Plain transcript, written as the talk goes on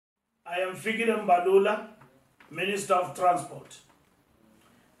I am Fikile Mbalula, Minister of Transport.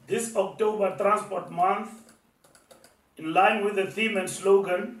 This October Transport Month, in line with the theme and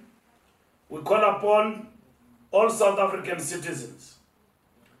slogan, we call upon all South African citizens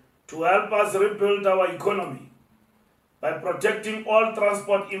to help us rebuild our economy by protecting all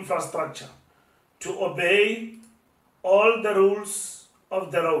transport infrastructure, to obey all the rules of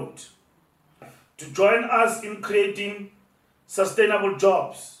the road, to join us in creating sustainable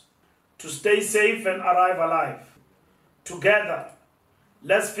jobs, to stay safe and arrive alive. Together,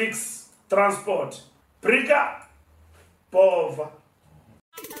 let's fix transport. Briga Pova.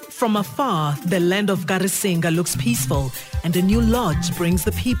 From afar, the land of Karisinga looks peaceful, and a new lodge brings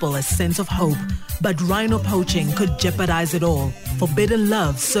the people a sense of hope. But rhino poaching could jeopardize it all. Forbidden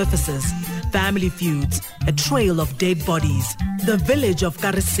love surfaces, family feuds, a trail of dead bodies. The village of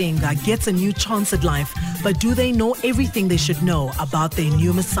Karisinga gets a new chance at life, but do they know everything they should know about their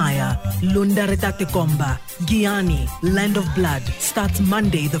new messiah? Lundareta Tekomba, Giyani, Land of Blood, starts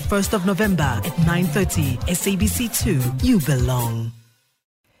Monday the 1st of November at 9:30. SABC 2, you belong.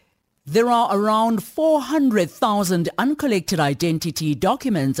 There are around 400,000 uncollected identity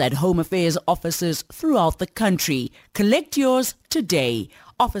documents at Home Affairs offices throughout the country. Collect yours today.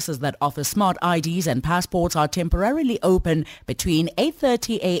 Offices that offer smart IDs and passports are temporarily open between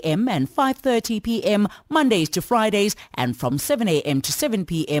 8:30 a.m. and 5:30 p.m. Mondays to Fridays and from 7 a.m. to 7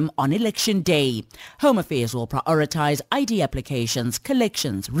 p.m. on Election Day. Home Affairs will prioritize ID applications,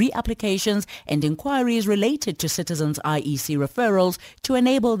 collections, reapplications and inquiries related to citizens' IEC referrals to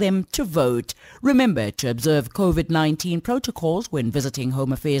enable them to vote. Remember to observe COVID-19 protocols when visiting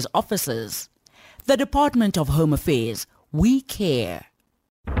Home Affairs offices. The Department of Home Affairs, we care.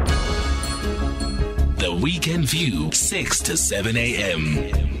 The Weekend View, 6 to 7 a.m.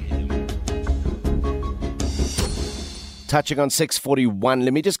 Touching on 6:41,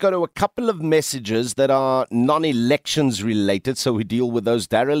 let me just go to a couple of messages that are non-elections related, so we deal with those.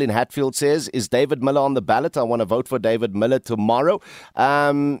 Daryl in Hatfield says, is David Miller on the ballot? I want to vote for David Miller tomorrow.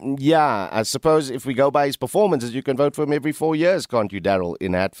 Yeah, I suppose if we go by his performances, you can vote for him every 4 years, can't you, Daryl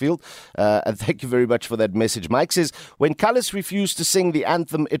in Hatfield? And thank you very much for that message. Mike says, when Cullis refused to sing the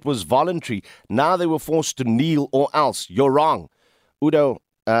anthem, it was voluntary. Now they were forced to kneel or else. You're wrong. Udo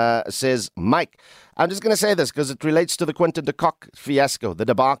says, Mike, I'm just going to say this because it relates to the Quinton de Kock fiasco, the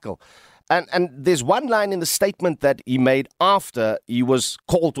debacle. And there's one line in the statement that he made after he was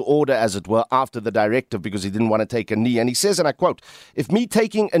called to order, as it were, after the directive because he didn't want to take a knee. And he says, and I quote, if me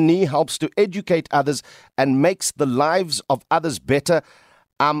taking a knee helps to educate others and makes the lives of others better,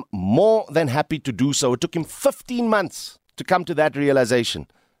 I'm more than happy to do so. It took him 15 months to come to that realization.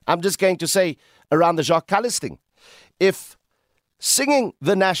 I'm just going to say around the Jacques Cullis thing, if singing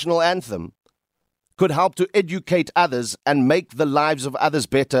the national anthem could help to educate others and make the lives of others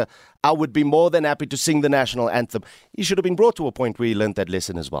better, I would be more than happy to sing the national anthem. He should have been brought to a point where he learned that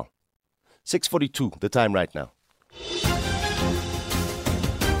lesson as well. 6:42, the time right now.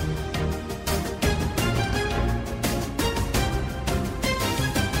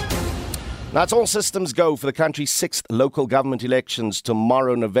 Now, it's all systems go for the country's 6th local government elections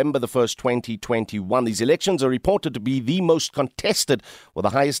tomorrow, November the 1st, 2021. These elections are reported to be the most contested, with the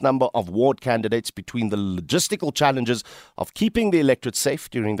highest number of ward candidates, between the logistical challenges of keeping the electorate safe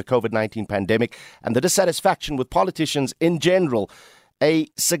during the COVID-19 pandemic and the dissatisfaction with politicians in general. A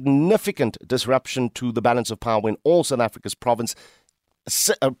significant disruption to the balance of power in all South Africa's provinces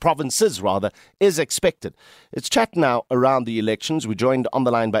is expected. It's chat now around the elections. We're joined on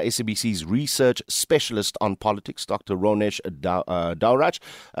the line by SABC's research specialist on politics, Dr. Ronesh Dhawraj.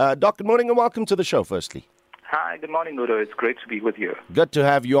 Doc, good morning and welcome to the show, firstly. Hi, good morning, Udo. It's great to be with you. Good to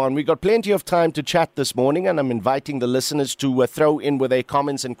have you on. We've got plenty of time to chat this morning, and I'm inviting the listeners to throw in with their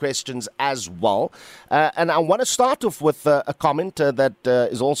comments and questions as well. And I want to start off with a comment that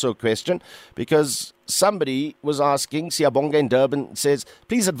is also a question, because somebody was asking, Siyabonga in Durban says,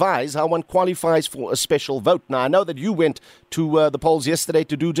 please advise how one qualifies for a special vote. Now, I know that you went to the polls yesterday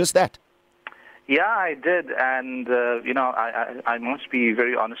to do just that. Yeah, I did, and I must be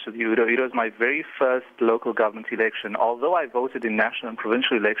very honest with you, Udo. It was my very first local government election. Although I voted in national and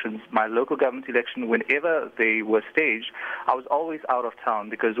provincial elections, my local government election, whenever they were staged, I was always out of town,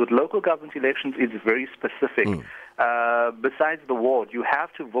 because with local government elections, it's very specific. besides the ward, you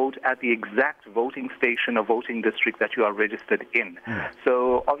have to vote at the exact voting station or voting district that you are registered in.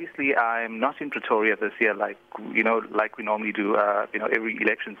 So obviously, I'm not in Pretoria this year, like we normally do, every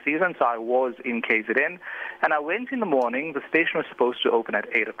election season. So I was in KZN, and I went in the morning. The station was supposed to open at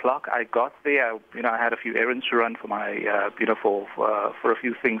 8 o'clock. I got there. I had a few errands to run for my, for a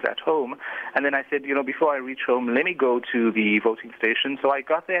few things at home, and then I said, before I reach home, let me go to the voting station. So I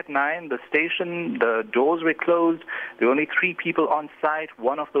got there at 9. The doors were closed. There were only 3 people on site.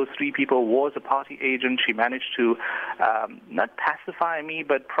 One of those 3 people was a party agent. She managed to not pacify me,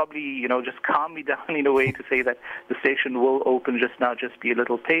 but probably, just calm me down in a way to say that the station will open just now, just be a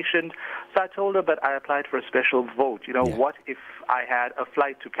little patient. So I told her, but I applied for a special vote. What if I had a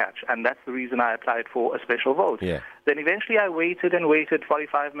flight to catch? And that's the reason I applied for a special vote. Yeah. Then eventually I waited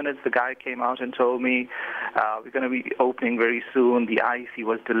 45 minutes. The guy came out and told me, we're going to be opening very soon. The IEC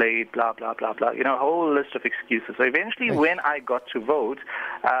was delayed, blah, blah, blah, blah. A whole list of excuses. So eventually when I got to vote,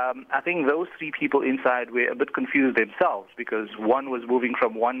 I think those 3 people inside were a bit confused themselves, because one was moving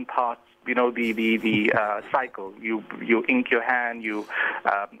from one part, the cycle. You ink your hand, your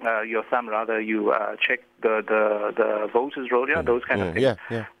thumb rather, you check the voters roll, those kind of things.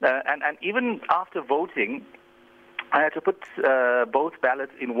 Yeah. And even after voting, I had to put both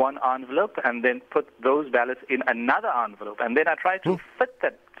ballots in one envelope and then put those ballots in another envelope. And then I tried to fit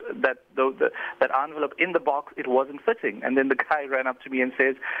that envelope in the box. It wasn't fitting. And then the guy ran up to me and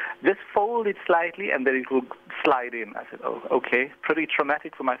says, just fold it slightly and then it will slide in. I said, oh, okay. Pretty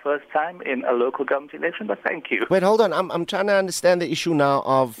traumatic for my first time in a local government election, but thank you. Wait, hold on. I'm trying to understand the issue now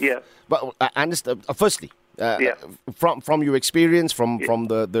of... Yeah. Well, I understand. Firstly, from your experience, from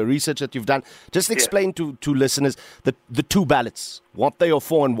the research that you've done, just explain to listeners the 2 ballots, what they are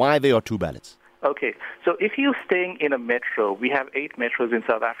for and why they are 2 ballots. Okay, so if you're staying in a metro, we have 8 metros in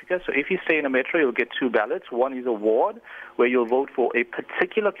South Africa. So if you stay in a metro, you'll get 2 ballots. One is a ward, where you'll vote for a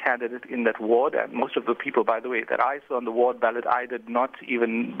particular candidate in that ward. And most of the people, by the way, that I saw on the ward ballot, I did not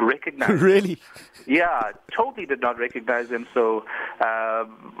even recognize. Really? Yeah, totally did not recognize them. So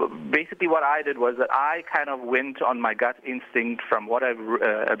basically what I did was that I kind of went on my gut instinct from what I've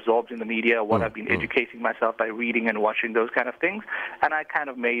absorbed in the media, what I've been educating myself by reading and watching, those kind of things. And I kind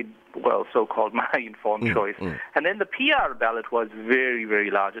of made, so-called my informed choice. And then the PR ballot was very,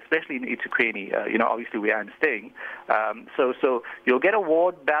 very large, especially in eThekwini, obviously where I'm staying. So you'll get a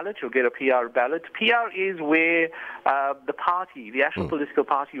ward ballot, you'll get a PR ballot. PR is where the party, the actual political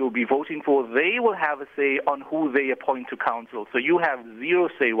party you'll be voting for, they will have a say on who they appoint to council. So you have 0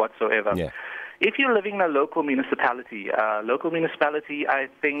 say whatsoever. Yeah. If you're living in a local municipality, I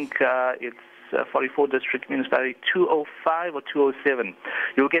think it's 44 district municipality, 205 or 207.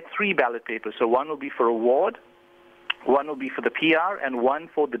 You'll get 3 ballot papers. So one will be for a ward, one will be for the PR, and one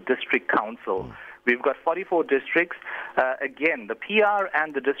for the district council. We've got 44 districts. Again, the PR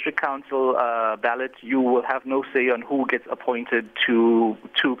and the district council ballot, you will have no say on who gets appointed to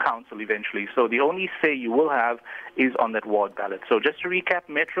council eventually. So the only say you will have is on that ward ballot. So just to recap,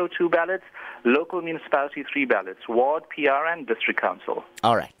 Metro 2 ballots, local municipality 3 ballots, ward, PR, and district council.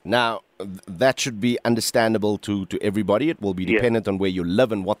 All right. Now, that should be understandable to everybody. It will be dependent on where you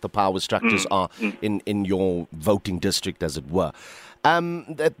live and what the power structures are in your voting district, as it were.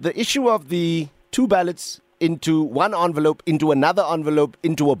 The issue of the 2 ballots into one envelope, into another envelope,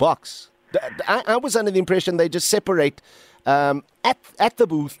 into a box. I was under the impression they just separate at the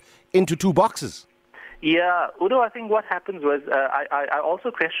booth into 2 boxes. Yeah, Udo, I think what happens was I also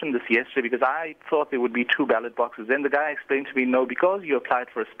questioned this yesterday because I thought there would be 2 ballot boxes. Then the guy explained to me, no, because you applied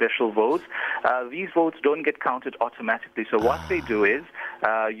for a special vote, these votes don't get counted automatically. So what they do is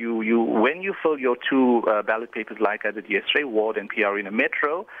when you fill your 2 ballot papers like I did yesterday, ward and PR in a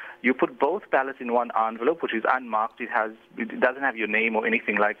metro, you put both ballots in one envelope, which is unmarked. It doesn't have your name or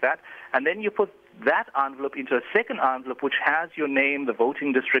anything like that. And then you put that envelope into a second envelope which has your name, the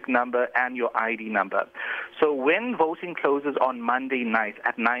voting district number, and your ID number. So when voting closes on Monday night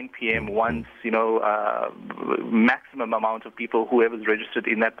at 9 p.m., once, maximum amount of people, whoever's registered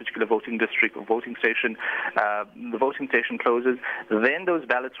in that particular voting district or voting station, the voting station closes, then those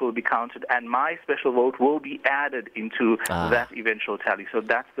ballots will be counted and my special vote will be added into that eventual tally. So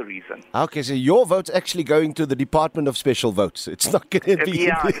that's the reason. Okay, so your vote's actually going to the Department of Special Votes. It's not going to be...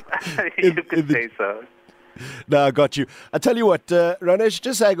 Yeah, you could say so. No, I got you. I tell you what, Ronesh,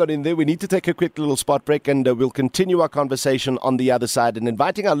 just hang on in there. We need to take a quick little spot break and we'll continue our conversation on the other side and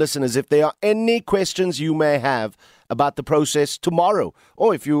inviting our listeners, if there are any questions you may have about the process tomorrow,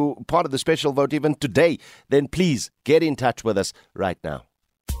 or if you're part of the special vote even today, then please get in touch with us right now.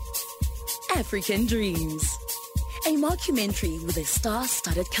 African Dreams, a mockumentary with a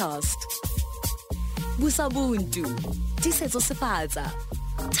star-studded cast. Busabuntu, dissatisfaction,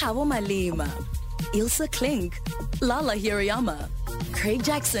 Thabo Malema, Ilse Klink, Lala Hirayama, Craig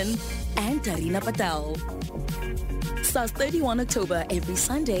Jackson, and Tarina Patel. Starts 31 October every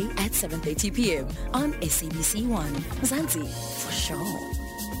Sunday at 7:30 p.m. on SABC 1. Zanzi, for sure.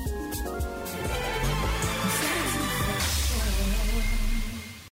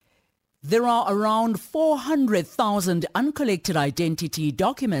 There are around 400,000 uncollected identity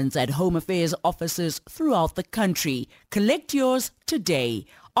documents at Home Affairs offices throughout the country. Collect yours today.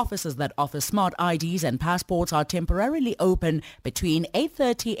 Offices that offer smart IDs and passports are temporarily open between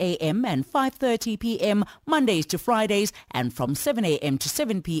 8:30 a.m. and 5:30 p.m. Mondays to Fridays and from 7 a.m. to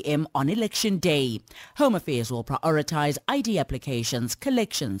 7 p.m. on Election Day. Home Affairs will prioritize ID applications,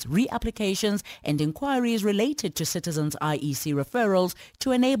 collections, reapplications and inquiries related to citizens' IEC referrals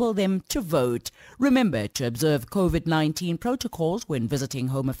to enable them to vote. Remember to observe COVID-19 protocols when visiting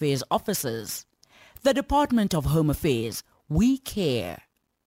Home Affairs offices. The Department of Home Affairs, we care.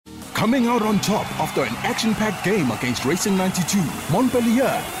 Coming out on top after an action-packed game against Racing 92,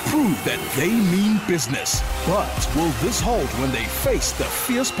 Montpellier proved that they mean business. But will this hold when they face the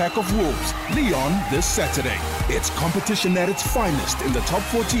fierce pack of wolves, Lyon, this Saturday? It's competition at its finest in the top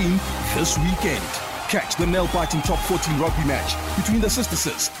 14 this weekend. Catch the nail-biting top 14 rugby match between the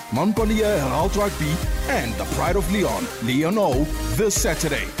sisters, Montpellier Herald Rugby and the Pride of Lyon, Lyon O, this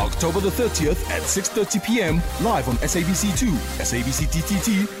Saturday, October the 30th at 6:30 p.m. live on SABC 2, SABC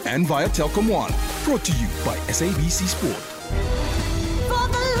TTT and via Telkom 1. Brought to you by SABC Sport. For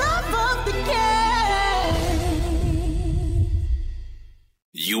the love of the game.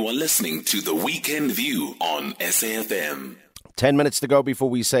 You are listening to The Weekend View on SAFM. 10 minutes to go before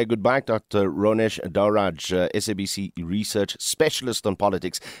we say goodbye. Dr. Ronesh Dhawraj, SABC research specialist on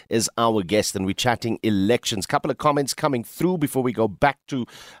politics, is our guest, and we're chatting elections. Couple of comments coming through before we go back to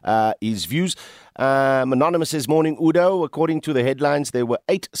his views. Anonymous says, morning Udo. According to the headlines, there were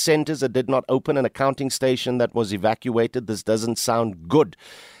 8 centres that did not open and a counting station that was evacuated. This doesn't sound good.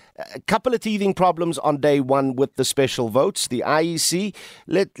 A couple of teething problems on day one with the special votes. The IEC,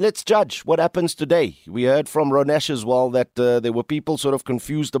 let's judge what happens today. We heard from Ronesh as well that there were people sort of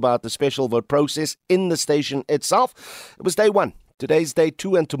confused about the special vote process in the station itself. It was day one. Today's day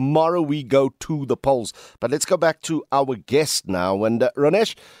 2 and tomorrow we go to the polls. But let's go back to our guest now. And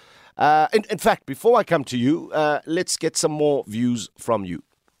Ronesh, in fact, before I come to you, let's get some more views from you.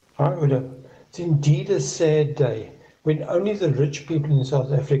 Hi, Udo. It's indeed a sad day when only the rich people in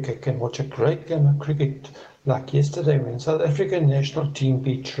South Africa can watch a great game of cricket like yesterday when South African national team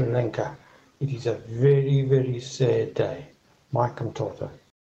beat Sri Lanka. It is a very, very sad day. Mike Mtotha.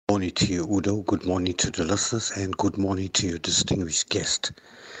 Good morning to you, Udo. Good morning to the listeners and good morning to your distinguished guest.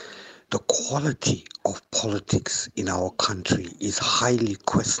 The quality of politics in our country is highly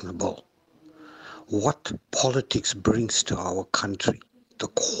questionable. What politics brings to our country, the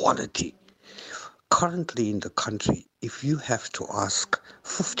quality. Currently in the country, if you have to ask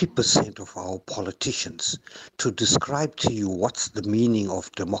 50% of our politicians to describe to you what's the meaning of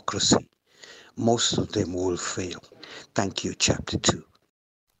democracy, most of them will fail. Thank you, Chapter 2.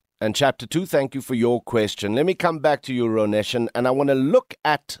 And Chapter 2, thank you for your question. Let me come back to you, Ronesh, and I want to look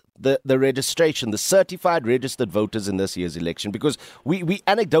at the registration, the certified registered voters in this year's election, because we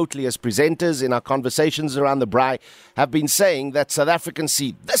anecdotally as presenters in our conversations around the braai have been saying that South Africans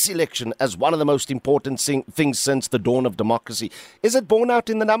see this election as one of the most important things since the dawn of democracy. Is it borne out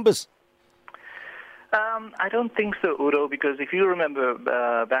in the numbers? I don't think so, Udo, because if you remember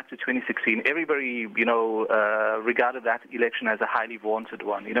back to 2016, everybody, regarded that election as a highly vaunted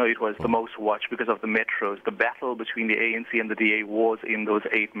one. It was the most watched because of the metros. The battle between the ANC and the DA was in those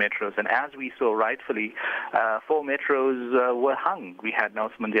 8 metros. And as we saw rightfully, 4 metros were hung. We had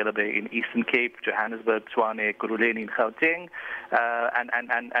Nelson Mandela Bay in Eastern Cape, Johannesburg, Tshwane, Kuruleni in Gauteng,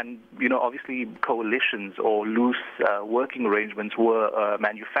 and obviously coalitions or loose working arrangements were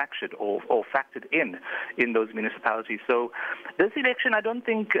manufactured or factored in those municipalities. So this election, I don't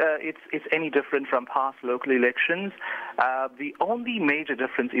think it's any different from past local elections. The only major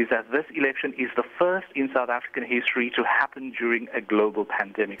difference is that this election is the first in South African history to happen during a global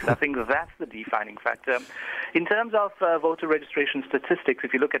pandemic. So I think that's the defining factor. In terms of voter registration statistics,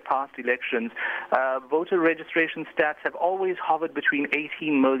 if you look at past elections, voter registration stats have always hovered between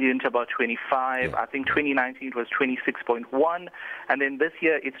 18 million to about 25. Yeah. I think 2019 it was 26.1, and then this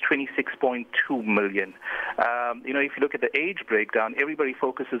year it's 26.2 million. million. If you look at the age breakdown, everybody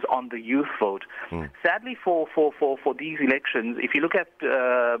focuses on the youth vote. Sadly, for these elections, if you look at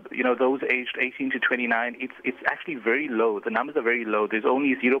those aged 18 to 29, it's actually very low. The numbers are very low. There's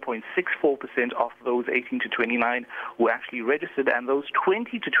only 0.64% of those 18 to 29 who actually registered, and those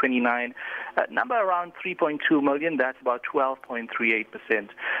 20 to 29, number around 3.2 million. That's about 12.38%.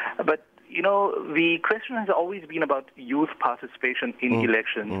 But the question has always been about youth participation in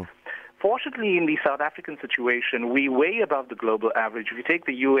elections. Fortunately, in the South African situation, we're way above the global average. If you take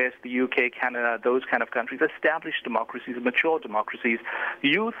the US, the UK, Canada, those kind of countries, established democracies, mature democracies,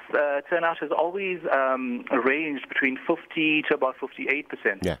 youth turnout has always ranged between 50 to about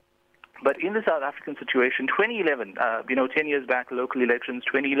 58%. Yeah. But in the South African situation, 2011, 10 years back, local elections,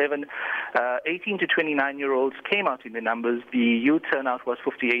 2011, 18 to 29-year-olds came out in the numbers. The youth turnout was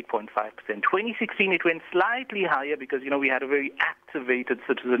 58.5%. 2016, it went slightly higher because, we had a very activated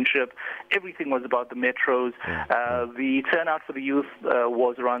citizenship. Everything was about the metros. The turnout for the youth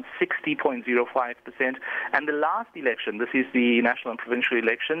was around 60.05%. And the last election, this is the national and provincial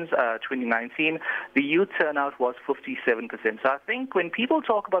elections, 2019, the youth turnout was 57%. So I think when people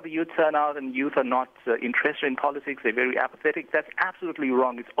talk about the youth turnout and youth are not interested in politics, they're very apathetic, that's absolutely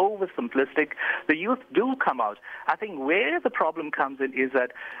wrong. It's oversimplistic. The youth do come out. I think where the problem comes in is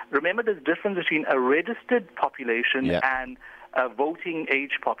that, remember, there's a difference between a registered population and a voting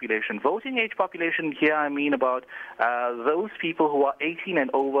age population. Voting age population here, I mean about those people who are 18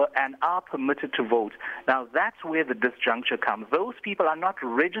 and over and are permitted to vote. Now, that's where the disjuncture comes. Those people are not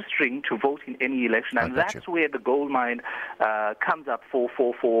registering to vote in any election, and that's where the goldmine comes up for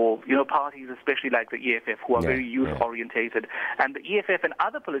parties, especially like the EFF, who are very youth-orientated. And the EFF and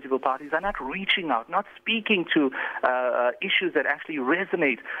other political parties are not reaching out, not speaking to issues that actually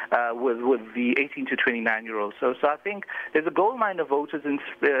resonate with the 18 to 29-year-olds. So I think there's a goldmine of voters,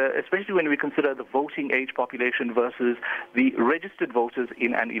 especially when we consider the voting age population versus the registered voters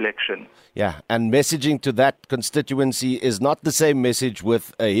in an election. Yeah, and messaging to that constituency is not the same message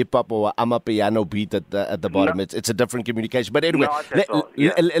with a hip-hop or amapiano beat at the bottom. No. It's a different communication. But anyway,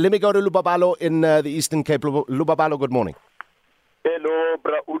 let me go to Lubabalo in the Eastern Cape. Lubabalo, good morning. Hello,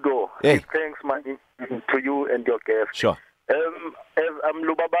 Bra Udo. Hey. Thanks, man, to you and your guest. Sure. I'm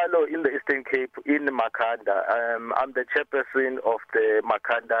Lubabalo in the Eastern Cape, in Makhanda. I'm the chairperson of the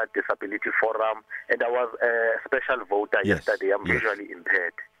Makhanda Disability Forum, and I was a special voter yesterday. I'm visually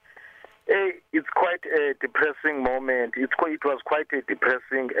impaired. It's quite a depressing moment. It was quite a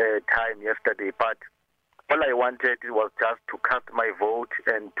depressing time yesterday, but all I wanted was just to cast my vote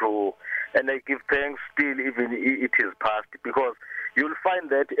and I give thanks still, even it is past, because you'll find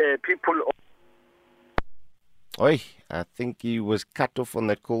that people. Oi, I think he was cut off on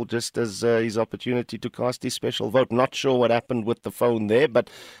that call just as his opportunity to cast his special vote. Not sure what happened with the phone there, but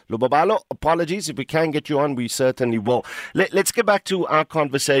Lubabalo, apologies. If we can get you on, we certainly will. Let's get back to our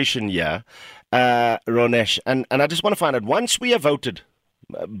conversation here, Ronesh. And I just want to find out, once we have voted,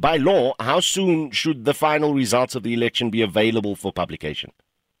 by law, how soon should the final results of the election be available for publication?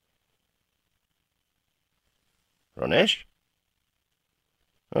 Ronesh?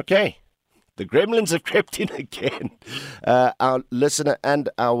 Okay. The gremlins have crept in again. Our listener and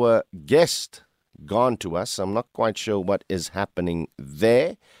our guest gone to us. I'm not quite sure what is happening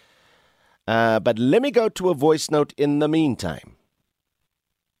there. But let me go to a voice note in the meantime.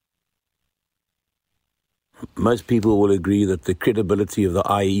 Most people will agree that the credibility of the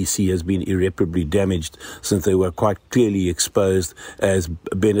IEC has been irreparably damaged since they were quite clearly exposed as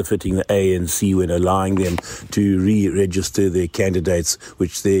benefiting the ANC when allowing them to re-register their candidates,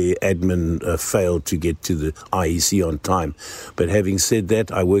 which their admin failed to get to the IEC on time. But having said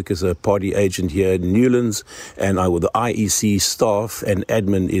that, I work as a party agent here in Newlands, and the IEC staff and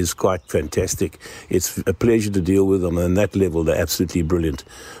admin is quite fantastic. It's a pleasure to deal with them, and on that level they're absolutely brilliant.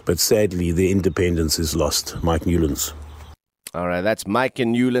 But sadly, their independence is lost. Mike Newlands. All right, that's Mike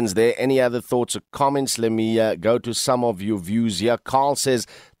in Newlands there. Any other thoughts or comments? Let me go to some of your views here. Carl says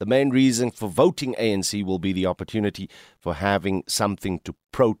the main reason for voting ANC will be the opportunity for having something to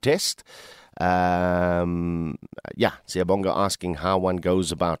protest. Siyabonga asking how one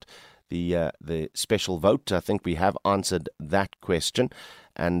goes about the special vote. I think we have answered that question.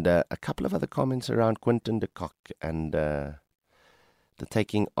 And a couple of other comments around Quinton de Kock and the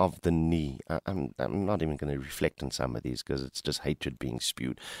taking of the knee. I'm not even going to reflect on some of these because it's just hatred being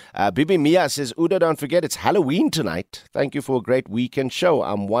spewed. Bibi Mia says, Udo, don't forget it's Halloween tonight. Thank you for a great weekend show.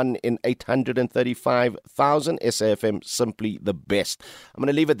 I'm 1 in 835,000. SAFM, simply the best. I'm going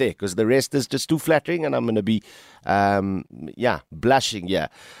to leave it there because the rest is just too flattering and I'm going to be, blushing. Yeah.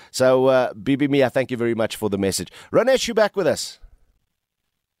 So, Bibi Mia, thank you very much for the message. Ronesh, you back with us?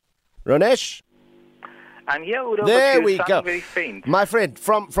 Ronesh? I'm here, Udo, There but we you're go. sounding very faint. My friend,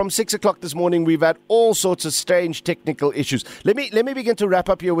 from 6 o'clock this morning, we've had all sorts of strange technical issues. Let me begin to wrap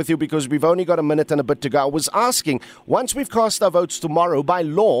up here with you because we've only got a minute and a bit to go. I was asking, once we've cast our votes tomorrow, by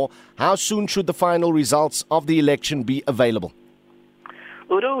law, how soon should the final results of the election be available?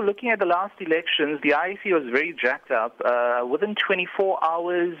 Udo, looking at the last elections, the IEC was very jacked up. Within 24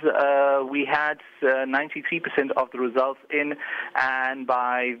 hours, we had 93% of the results in, and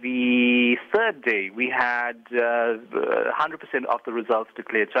by the third day, we had 100% of the results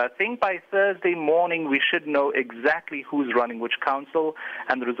declared. So I think by Thursday morning, we should know exactly who's running which council,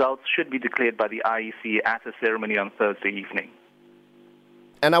 and the results should be declared by the IEC at a ceremony on Thursday evening.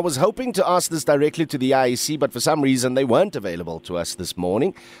 And I was hoping to ask this directly to the IEC, but for some reason they weren't available to us this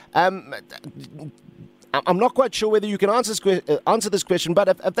morning. I'm not quite sure whether you can answer this question,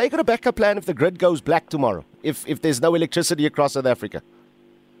 but have they got a backup plan if the grid goes black tomorrow, if there's no electricity across South Africa?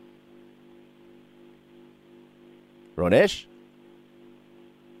 Ronesh?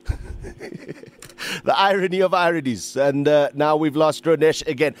 The irony of ironies. And now we've lost Ronesh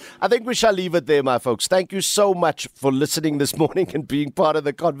again. I think we shall leave it there, my folks. Thank you so much for listening this morning and being part of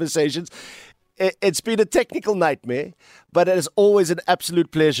the conversations. It's been a technical nightmare, but it is always an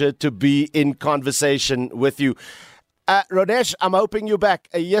absolute pleasure to be in conversation with you. Ronesh, I'm hoping you're back.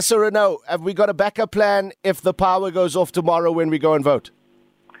 A yes or a no? Have we got a backup plan if the power goes off tomorrow when we go and vote?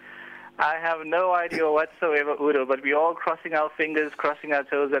 I have no idea whatsoever, Udo, but we're all crossing our fingers, crossing our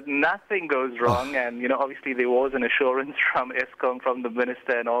toes that nothing goes wrong. And, obviously there was an assurance from Eskom, from the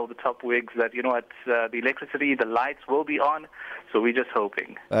minister and all the top wigs that, the electricity, the lights will be on. So we're just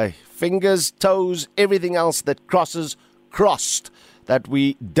hoping. Fingers, toes, everything else that crossed, that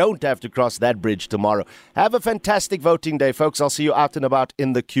we don't have to cross that bridge tomorrow. Have a fantastic voting day, folks. I'll see you out and about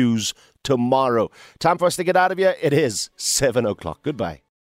in the queues tomorrow. Time for us to get out of here. It is 7 o'clock. Goodbye.